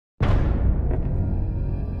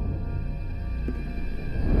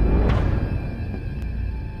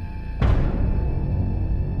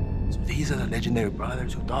These are the legendary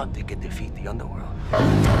brothers who thought they could defeat the underworld.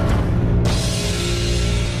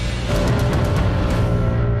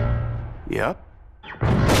 Yep.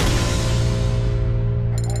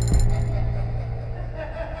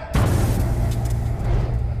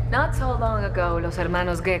 Not so long ago, los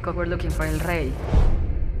hermanos Gecko were looking for El Rey.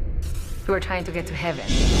 We were trying to get to heaven.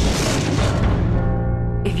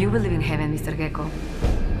 If you believe in heaven, Mr. Gecko,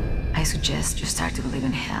 I suggest you start to believe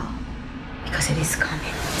in hell. Because it is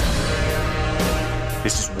coming.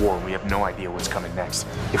 This is war. We have no idea what's coming next.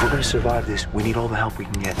 If we're gonna survive this, we need all the help we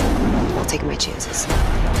can get. I'll take my chances.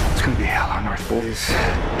 It's gonna be hell on Earth, boys.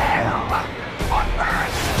 Hell on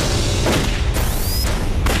Earth.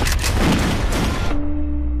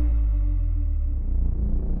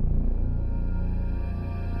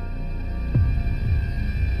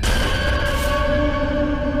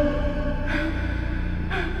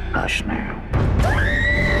 Hush now.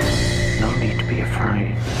 No need to be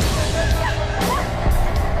afraid.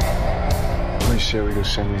 Let me say we go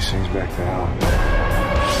send these things back to hell.